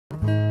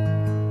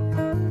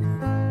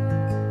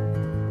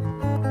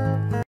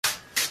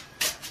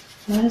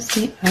What is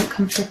the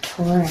outcome for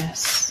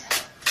Taurus?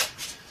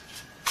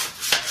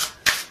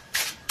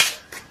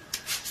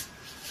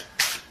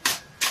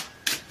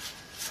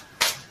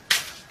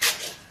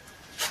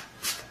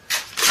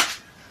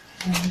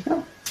 There we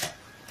go.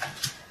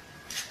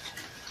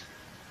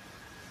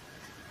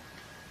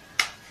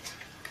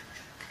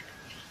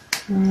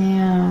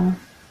 Yeah.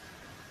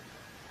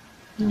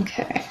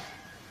 Okay.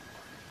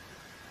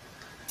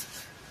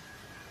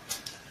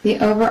 The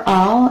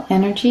overall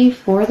energy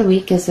for the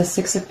week is the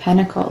Six of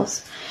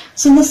Pentacles.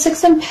 So the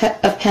Six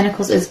of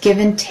Pentacles is give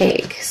and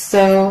take.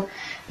 So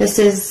this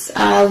is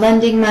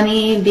lending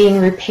money, being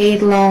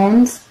repaid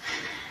loans.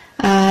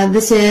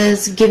 This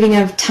is giving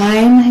of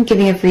time,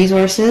 giving of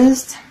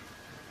resources,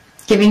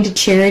 giving to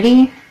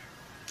charity,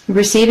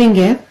 receiving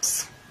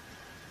gifts,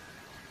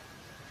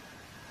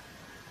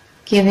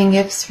 giving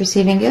gifts,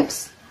 receiving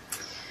gifts.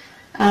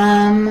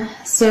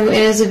 So it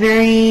is a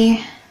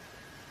very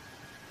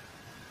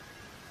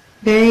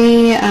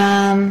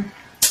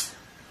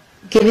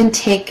give and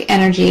take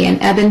energy, an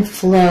ebb and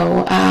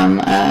flow,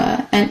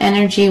 an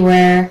energy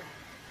where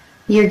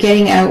you're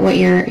getting out what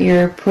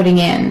you're putting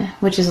in,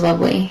 which is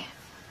lovely.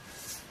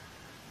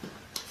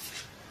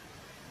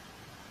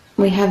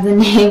 We have the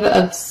Knave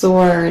of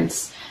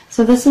Swords.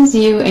 So this is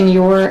you and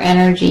your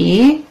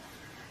energy,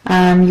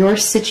 your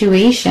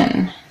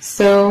situation.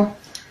 So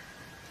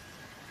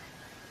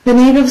the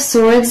Knave of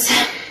Swords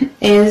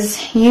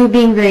is you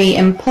being very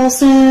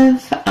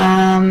impulsive,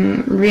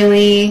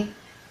 really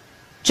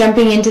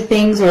jumping into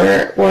things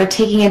or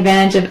taking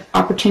advantage of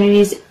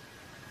opportunities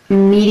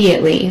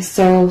immediately.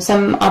 So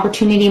some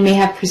opportunity may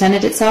have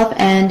presented itself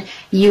and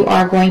you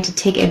are going to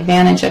take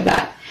advantage of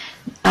that.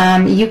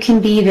 You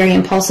can be very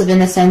impulsive in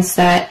the sense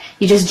that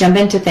you just jump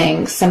into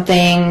things.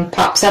 Something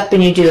pops up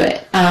and you do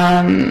it,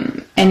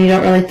 and you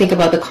don't really think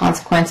about the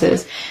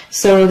consequences.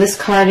 So this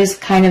card is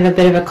kind of a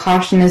bit of a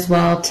caution as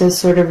well, to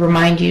sort of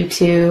remind you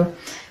to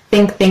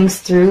think things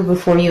through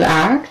before you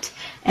act.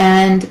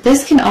 And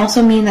this can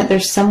also mean that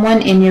there's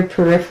someone in your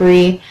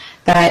periphery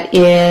that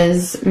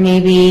is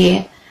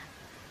maybe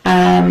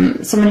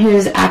someone who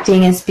is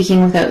acting and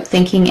speaking without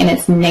thinking, and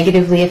it's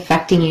negatively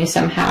affecting you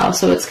somehow.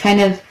 So it's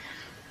kind of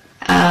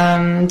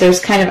there's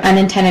kind of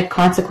unintended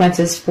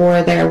consequences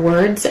for their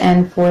words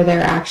and for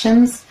their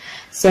actions.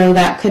 So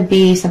that could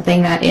be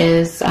something that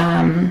is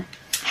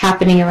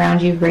happening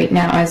around you right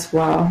now as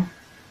well.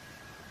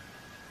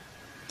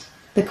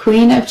 The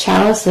Queen of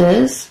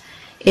Chalices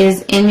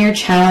is in your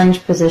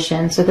challenge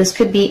position. So this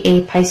could be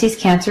a Pisces,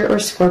 Cancer, or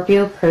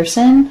Scorpio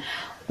person,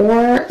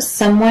 or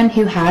someone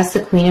who has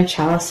the Queen of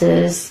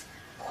Chalices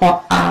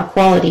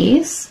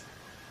qualities.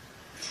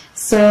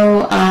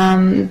 So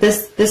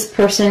this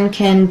person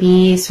can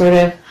be sort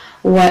of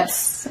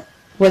what's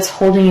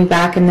holding you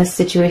back in this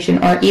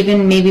situation, or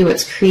even maybe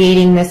what's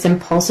creating this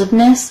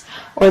impulsiveness,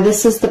 or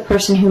this is the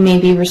person who may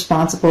be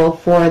responsible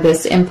for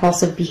this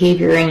impulsive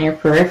behavior in your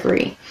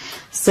periphery.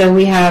 So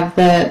we have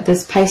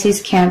this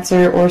Pisces,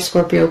 Cancer, or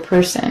Scorpio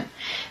person.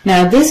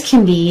 Now this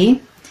can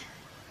be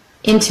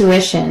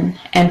intuition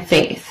and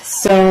faith.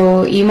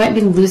 So you might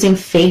be losing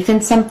faith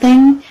in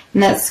something,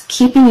 and that's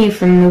keeping you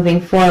from moving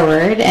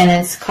forward, and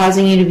it's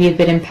causing you to be a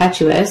bit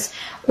impetuous,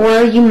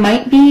 or you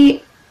might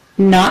be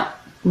not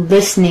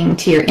listening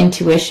to your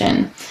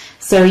intuition.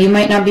 So you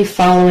might not be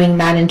following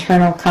that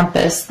internal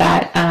compass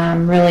that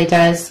really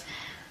does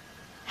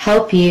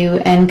help you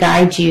and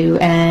guide you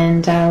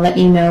and let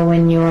you know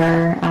when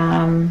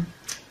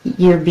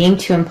you're being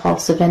too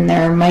impulsive, and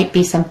there might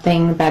be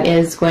something that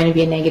is going to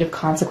be a negative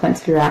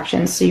consequence of your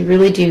actions. So you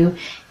really do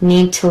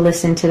need to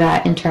listen to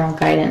that internal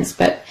guidance,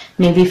 but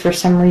maybe for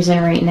some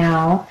reason right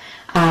now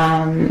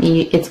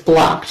it's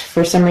blocked.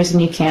 For some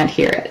reason you can't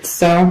hear it.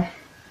 So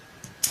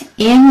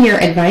in your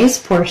advice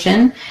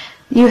portion,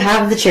 you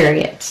have the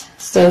Chariot.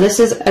 So this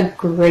is a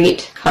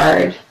great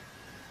card.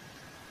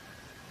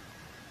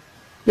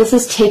 This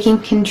is taking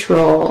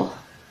control.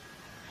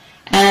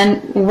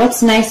 And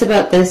what's nice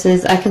about this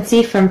is I can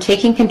see from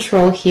taking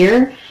control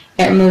here,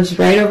 it moves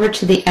right over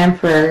to the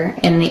Emperor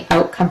in the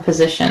outcome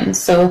position.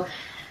 So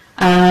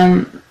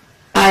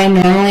I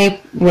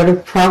normally would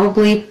have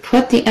probably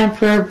put the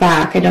Emperor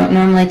back. I don't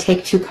normally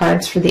take two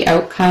cards for the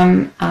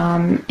outcome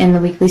in the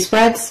weekly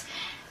spreads,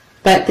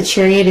 but the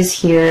Chariot is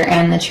here,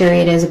 and the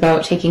Chariot is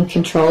about taking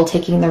control,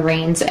 taking the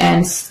reins,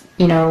 and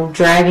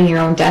driving your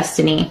own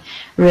destiny.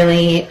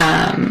 Really,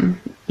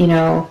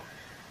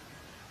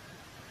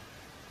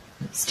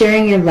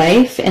 steering your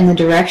life in the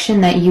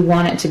direction that you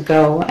want it to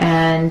go,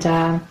 and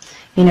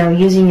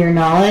using your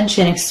knowledge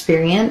and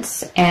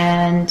experience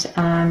and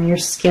your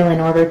skill in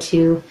order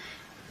to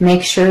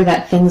make sure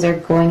that things are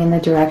going in the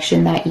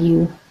direction that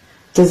you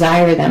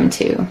desire them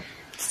to.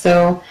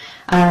 So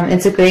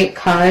it's a great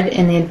card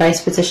in the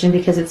advice position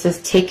because it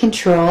says take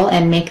control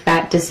and make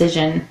that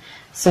decision.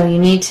 So you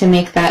need to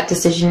make that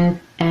decision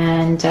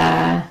and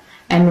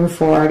move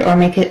forward, or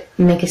make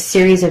a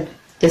series of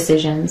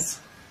decisions.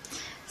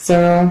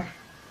 So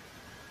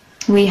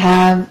we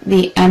have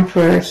the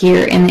Emperor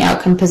here in the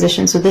outcome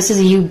position. So this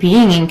is you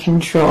being in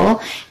control.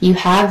 You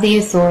have the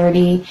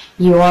authority,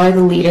 you are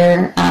the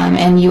leader,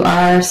 and you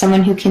are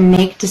someone who can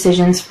make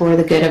decisions for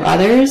the good of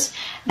others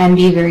and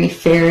be very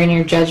fair in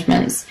your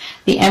judgments.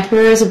 The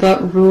Emperor is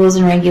about rules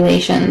and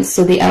regulations,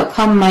 so the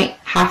outcome might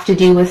have to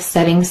do with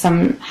setting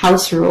some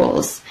house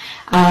rules,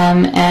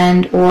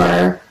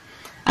 or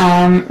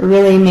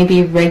really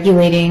maybe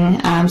regulating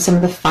some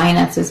of the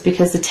finances,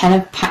 because the Ten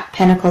of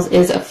Pentacles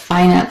is a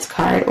finance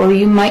card, or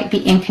you might be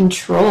in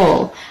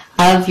control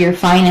of your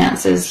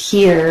finances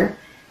here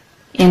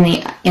in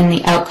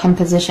the outcome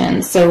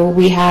position. So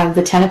we have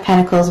the Ten of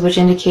Pentacles, which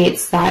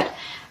indicates that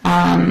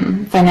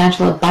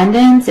financial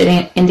abundance.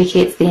 It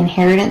indicates the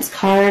inheritance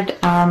card,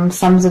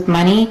 sums of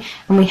money,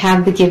 and we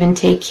have the give and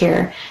take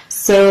here.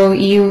 So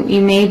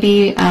you may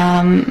be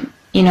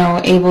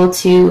able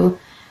to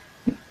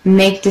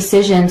make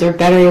decisions, or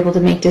better able to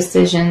make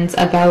decisions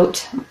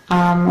about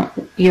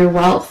your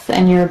wealth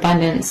and your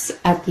abundance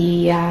at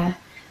the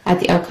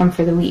outcome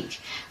for the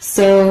week.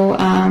 So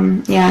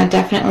yeah,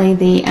 definitely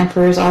the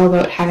Emperor is all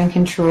about having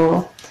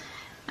control.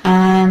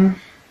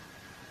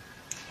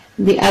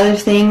 The other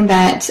thing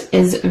that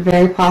is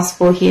very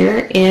possible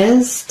here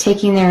is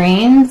taking the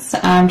reins,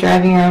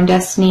 driving your own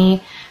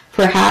destiny.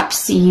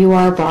 Perhaps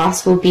your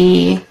boss will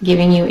be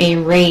giving you a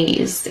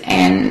raise,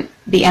 and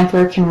the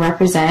Emperor can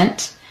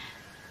represent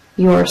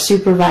your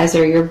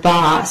supervisor, your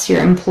boss,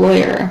 your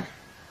employer,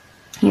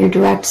 your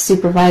direct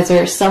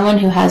supervisor, someone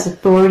who has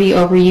authority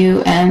over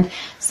you and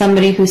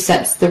somebody who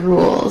sets the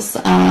rules.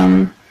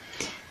 And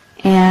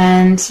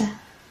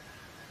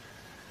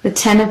the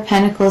Ten of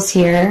Pentacles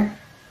here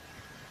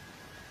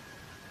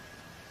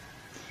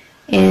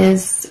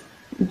is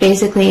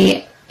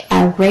basically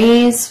a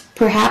raise,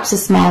 perhaps a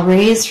small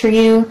raise for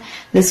you.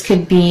 This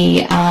could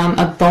be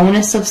a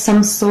bonus of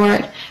some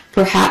sort.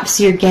 Perhaps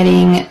you're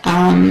getting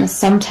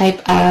some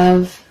type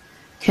of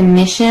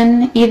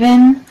commission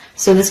even.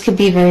 So this could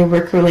be very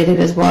work-related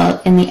as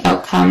well in the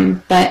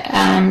outcome. But,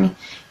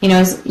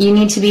 you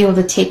need to be able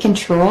to take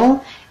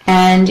control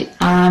and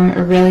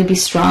really be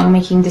strong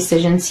making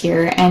decisions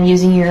here and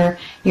using your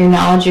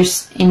knowledge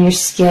and your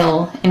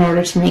skill in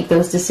order to make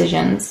those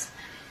decisions.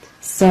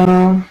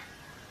 So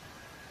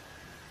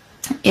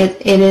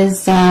it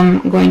is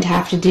going to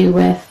have to do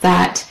with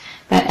that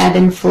ebb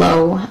and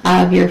flow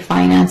of your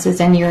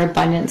finances and your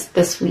abundance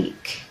this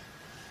week.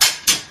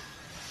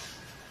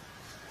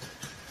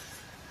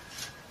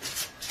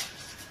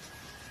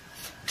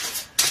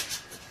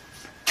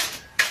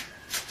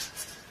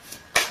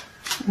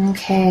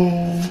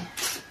 Okay,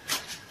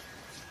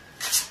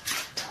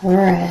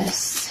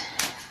 Taurus,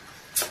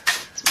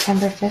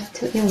 September 5th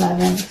to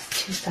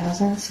 11th,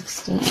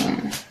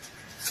 2016.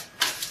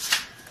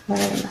 What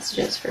are the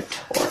messages for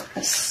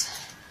Taurus?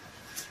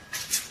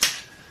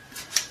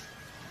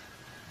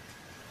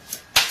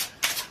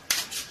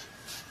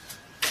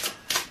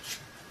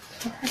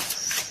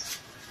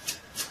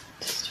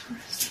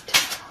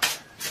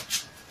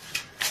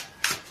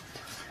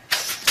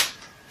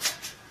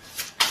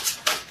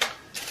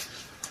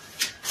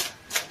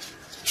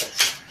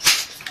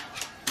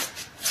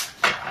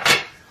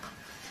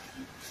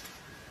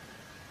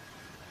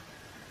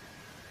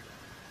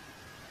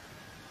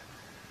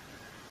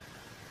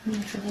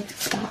 Related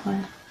to that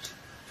one.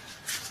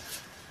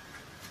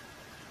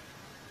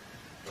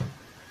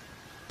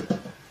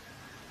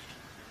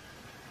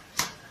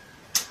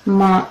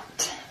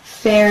 Mott,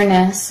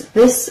 fairness.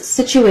 This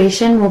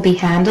situation will be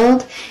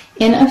handled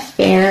in a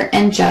fair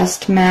and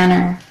just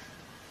manner.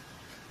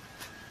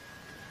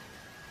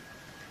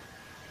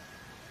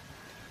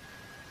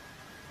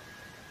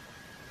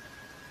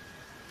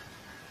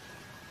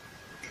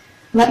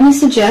 Let me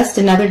suggest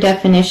another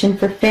definition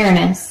for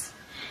fairness.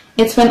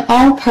 It's when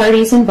all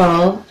parties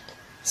involved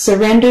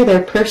surrender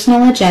their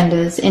personal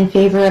agendas in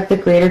favor of the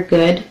greater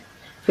good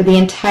for the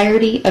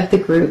entirety of the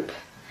group.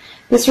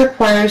 This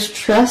requires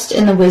trust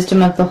in the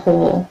wisdom of the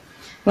whole.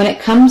 When it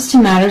comes to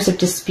matters of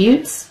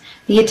disputes,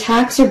 the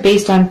attacks are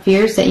based on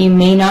fears that you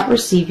may not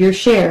receive your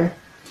share.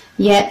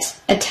 Yet,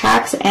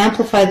 attacks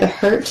amplify the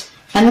hurt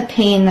and the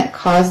pain that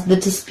caused the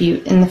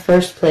dispute in the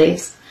first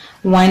place.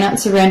 Why not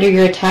surrender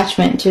your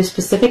attachment to a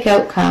specific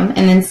outcome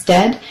and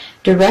instead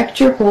direct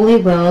your holy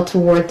will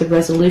toward the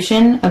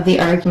resolution of the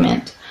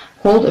argument?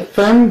 Hold a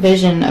firm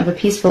vision of a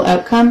peaceful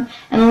outcome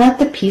and let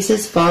the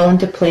pieces fall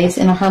into place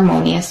in a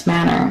harmonious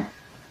manner.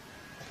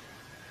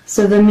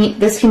 So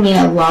this can mean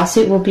a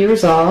lawsuit will be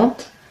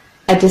resolved,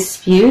 a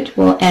dispute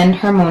will end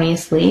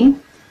harmoniously,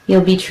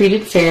 you'll be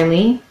treated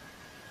fairly,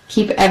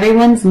 keep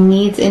everyone's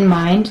needs in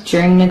mind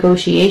during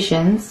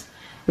negotiations,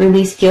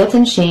 release guilt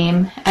and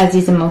shame, as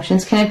these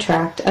emotions can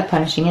attract a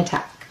punishing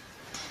attack.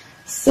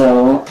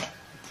 So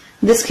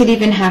this could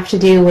even have to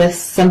do with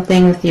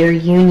something with your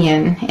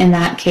union in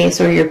that case,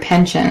 or your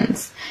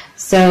pensions.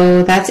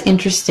 So that's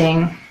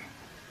interesting.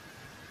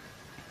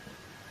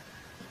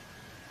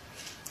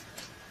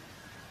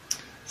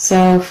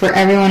 So for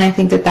everyone, I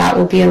think that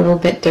will be a little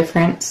bit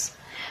different.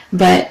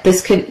 But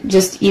this could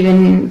just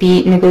even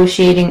be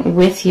negotiating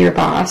with your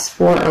boss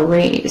for a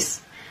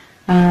raise.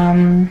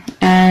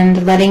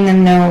 and letting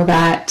them know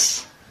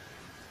that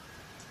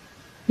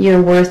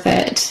you're worth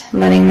it,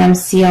 letting them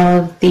see all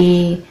of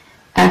the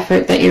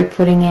effort that you're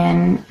putting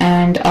in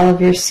and all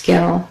of your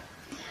skill.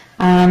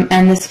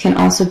 And this can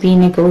also be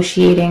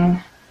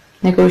negotiating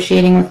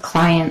with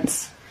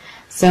clients.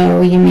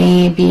 So you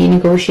may be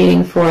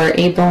negotiating for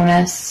a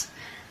bonus,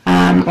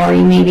 or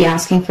you may be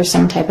asking for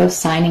some type of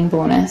signing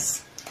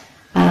bonus.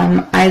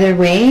 Either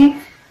way,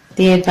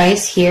 the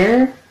advice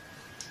here: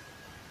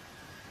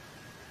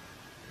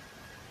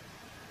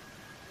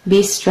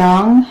 be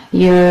strong.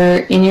 You're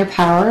in your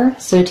power,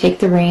 so take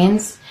the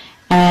reins,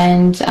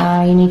 and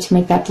you need to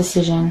make that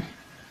decision.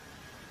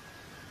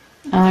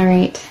 All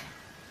right.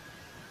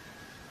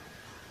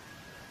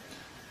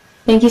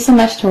 Thank you so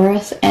much,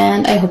 Taurus,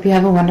 and I hope you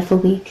have a wonderful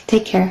week.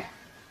 Take care.